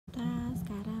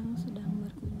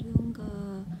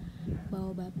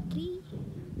Baobab tree.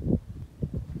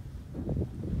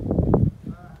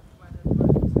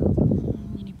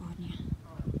 Ini pohonnya.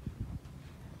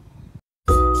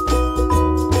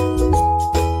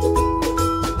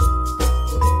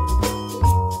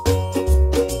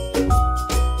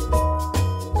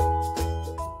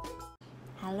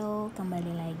 Halo,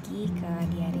 kembali lagi ke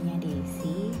diarinya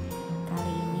Desi.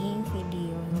 Kali ini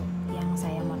video yang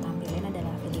saya mau tampilin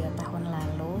adalah video tahun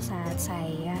lalu saat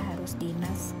saya harus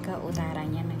dinas ke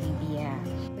utaranya Namibia.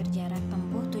 Berjarak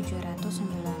tempuh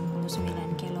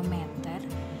 799 km,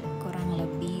 kurang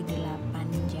lebih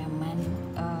 8 jaman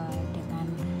dengan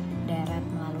darat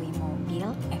melalui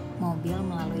mobil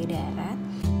melalui darat.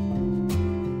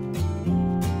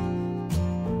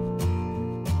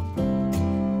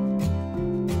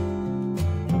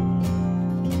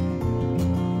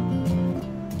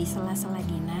 Di sela-sela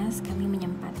dinas, kami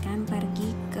menyempatkan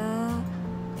pergi ke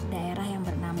daerah yang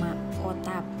bernama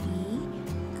Outapi,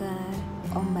 ke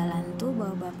Ombalantu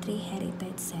Baobab Tree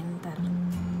Heritage Center.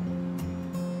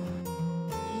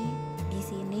 Di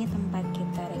sini tempat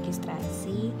kita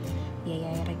registrasi,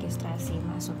 biaya registrasi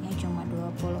masuknya cuma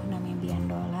 20 Namibian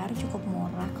dolar, cukup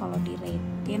murah kalau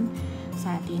di-ratein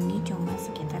saat ini cuma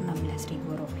sekitar 16.000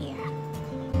 rupiah.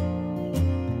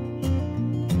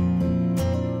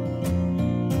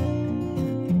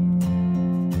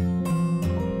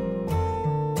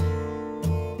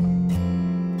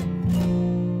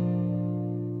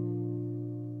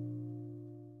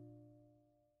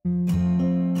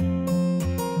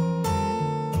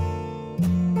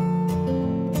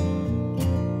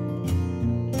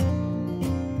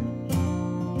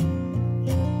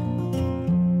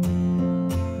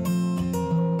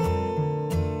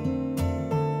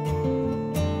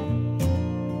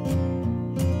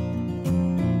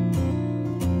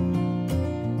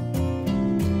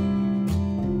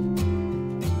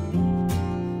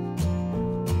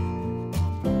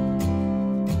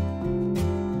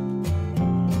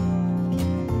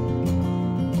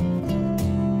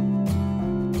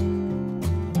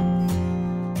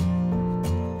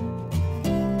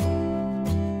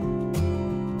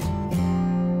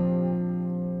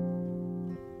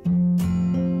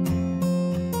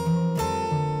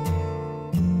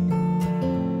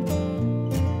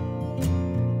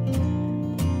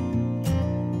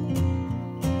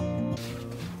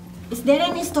 Is there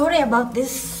any story about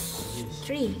this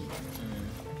tree?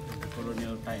 The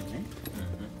colonial time, eh?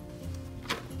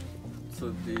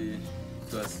 So it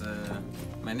was.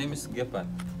 My name is Gepat.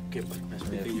 Kepa, nice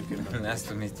meeting you, Kepa. Nice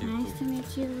to meet you. Nice to meet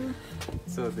you.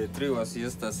 So the tree was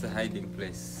used as a hiding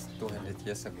place 200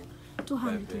 years ago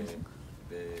 200 by years ago.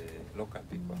 the local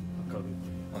people, Local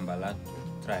people. Ombalantu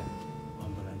tribe.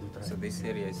 Ombalantu tribe. So this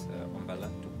area is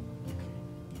Ombalantu.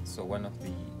 So one of the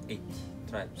 8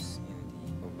 tribes in the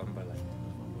Ombalantu.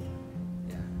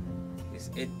 Yeah,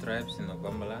 it's 8 tribes in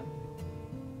Ombalantu,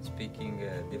 speaking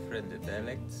different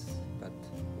dialects, but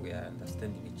we are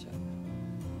understanding each other.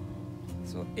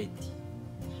 So 8.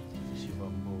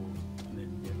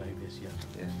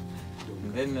 Yeah.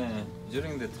 And then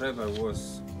during the tribal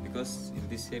wars, because in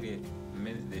this area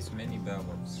there's many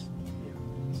baobabs,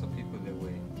 so people they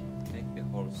will make the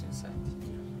holes inside,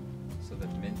 so that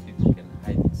many people can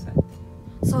hide inside.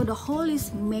 So the hole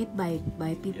is made by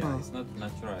people. Yeah, it's not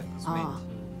natural, it's Ah. made.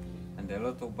 And there are a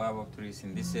lot of baobab trees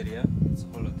in this area. It's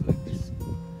hollowed like this,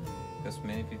 because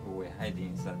many people were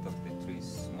hiding inside of the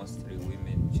trees, mostly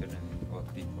women, children, and old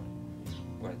people,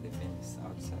 while the men is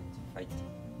outside fighting.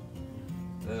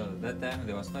 That time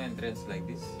there was no entrance like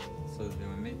this, so they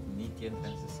made neat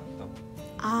entrances on top.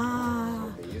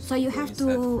 So They used you go have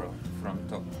inside to. from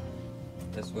top.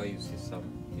 That's why you see some.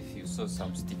 If you saw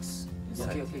some sticks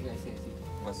inside, Okay, guys, I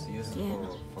see. was used Yeah.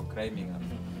 for climbing up.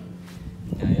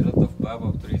 Yeah, a lot of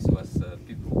baobab trees was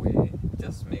people will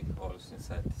just make holes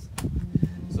inside.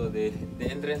 So the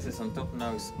entrances on top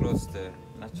now is closed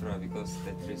natural because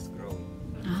the trees grow.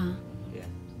 Yeah.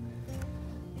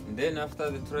 And then after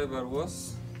the tribal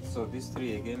wars, so this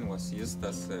tree again was used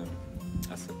as a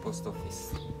post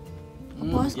office.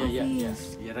 Post Yeah,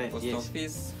 office. you're right. Post Yes.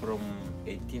 office from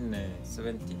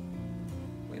 1870,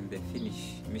 when the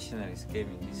Finnish missionaries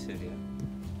came in this area,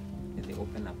 and they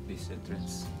opened up this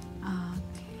entrance.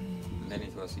 Okay. And then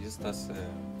it was used as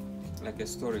like a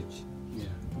storage.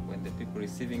 Yeah. When the people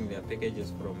receiving their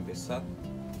packages from the south,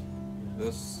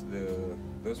 those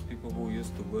people who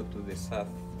used to go to the south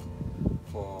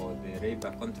for the labor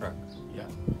contract, Yeah.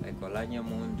 like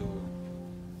Olanyamundu,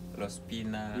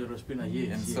 Rospina, Eurospina,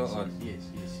 yes. and yes, so on. Yes.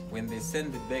 When they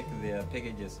send back their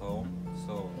packages home,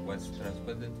 so was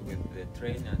transported with the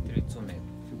train until Tsumeb.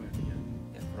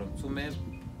 Yeah, from Tsumeb,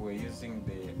 we're using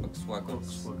the Volkswagen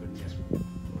Volkswagen, yeah.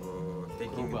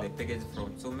 taking Berubah. the package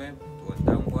from Sume to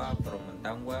Ntangwa, from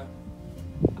Ntangwa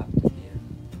up to here.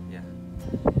 Yeah.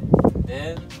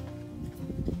 Then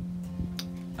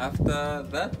after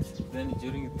that, then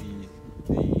during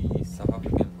the South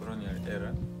African colonial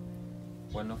era,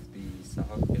 one of the South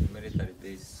African military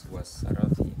bases was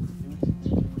around here.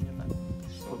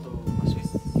 So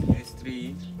this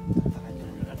tree,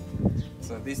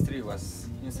 so this tree was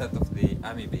inside of the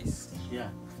army base. Yeah.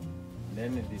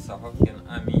 Then the South African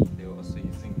army, they were also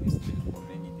using this tree for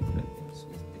many different things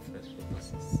with different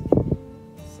purposes.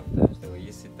 Sometimes they will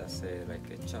use it as like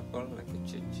a chapel, like a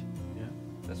church. Yeah.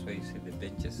 That's why you see the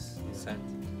benches Yeah. inside.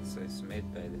 So it's made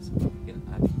by the South African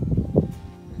army.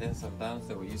 And then sometimes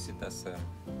they will use it as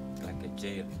like a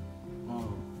jail.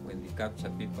 Oh. When they capture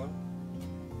people,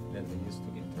 then they used to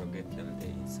interrogate them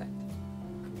there inside.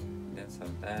 Then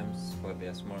sometimes for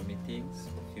their small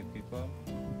meetings for few people,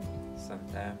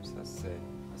 sometimes as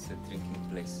a drinking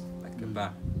place, like a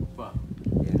bar. Wow.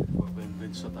 Yeah.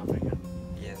 When South African.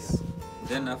 Yes.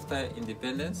 Then after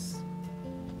independence,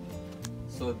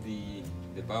 so the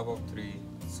baobab tree,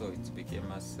 so it became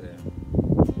as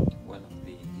one of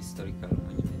the historical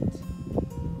monuments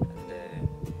and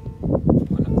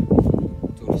one of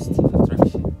the tourist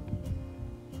attraction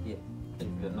here in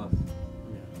the north.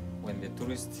 Yeah. When the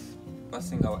tourists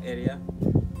passing our area,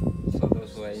 so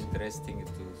those who are interested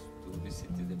to visit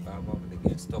the baobab, they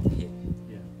can stop here.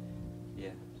 Yeah.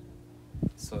 Yeah.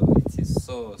 So it is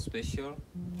so special,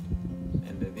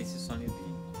 and this is only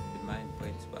the main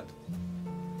point, but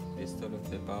the story of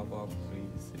the baobab tree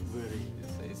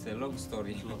it's a long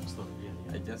story. Long story.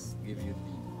 I Yeah. just give you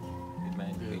the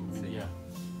main points. Yeah.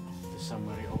 The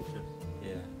summary of it.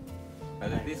 Yeah.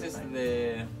 But this is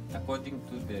the according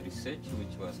to the research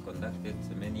which was conducted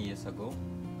many years ago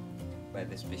by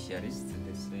the specialists.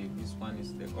 They say this one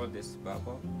is the oldest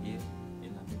baobab here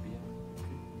in Namibia.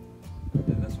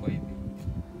 And that's why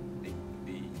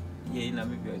here in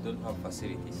Namibia we don't have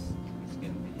facilities which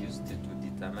can be used to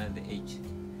determine the age.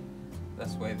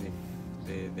 That's why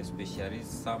the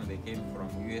specialists, some they came from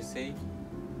USA,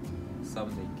 some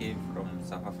they came from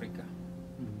South Africa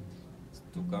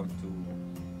to come to.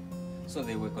 So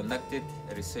they were conducted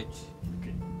research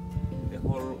Okay. the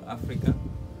whole Africa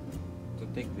to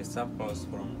take the samples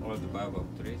from all the baobab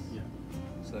trees, Yeah.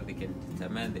 so they can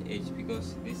determine the age,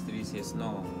 because these trees has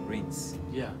no rings.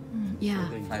 Yeah. Yeah.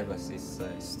 So they- Fibers is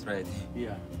straight,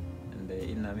 Yeah. and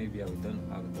in Namibia we don't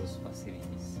have those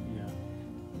facilities. Yeah.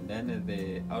 And then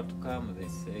the outcome, they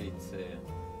say it's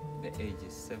the age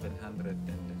is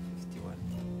 751.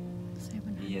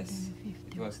 750. Yes,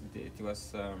 it was the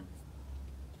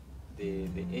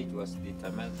age was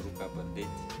determined through carbon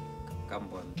dating,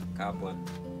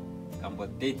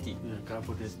 Yeah.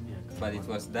 Carbonated. Yeah. but it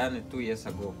was done 2 years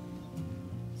ago.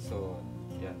 So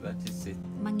yeah, that is it.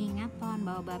 Mengingat pohon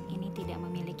baobab ini tidak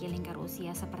memiliki lingkar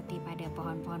usia seperti pada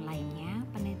pohon-pohon lainnya,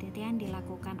 penelitian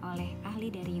dilakukan oleh ahli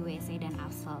dari USA dan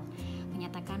AFSEL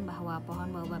menyatakan bahwa pohon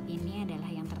baobab ini adalah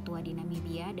yang tertua di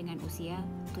Namibia dengan usia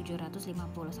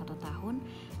 751 tahun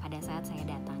pada saat saya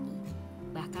datangi.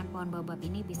 Bahkan pohon baobab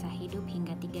ini bisa hidup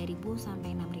hingga 3.000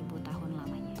 sampai 6.000 tahun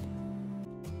lamanya.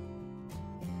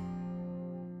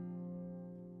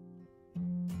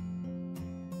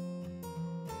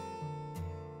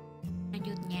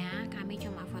 Selanjutnya, kami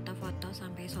cuma foto-foto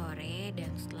sampai sore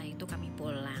dan setelah itu kami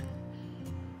pulang.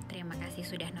 Terima kasih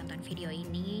sudah nonton video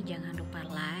ini. Jangan lupa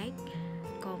like,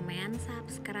 komen,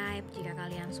 subscribe jika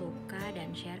kalian suka,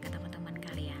 dan share ke teman-teman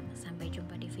kalian. Sampai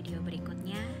jumpa di video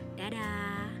berikutnya.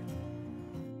 Dadah!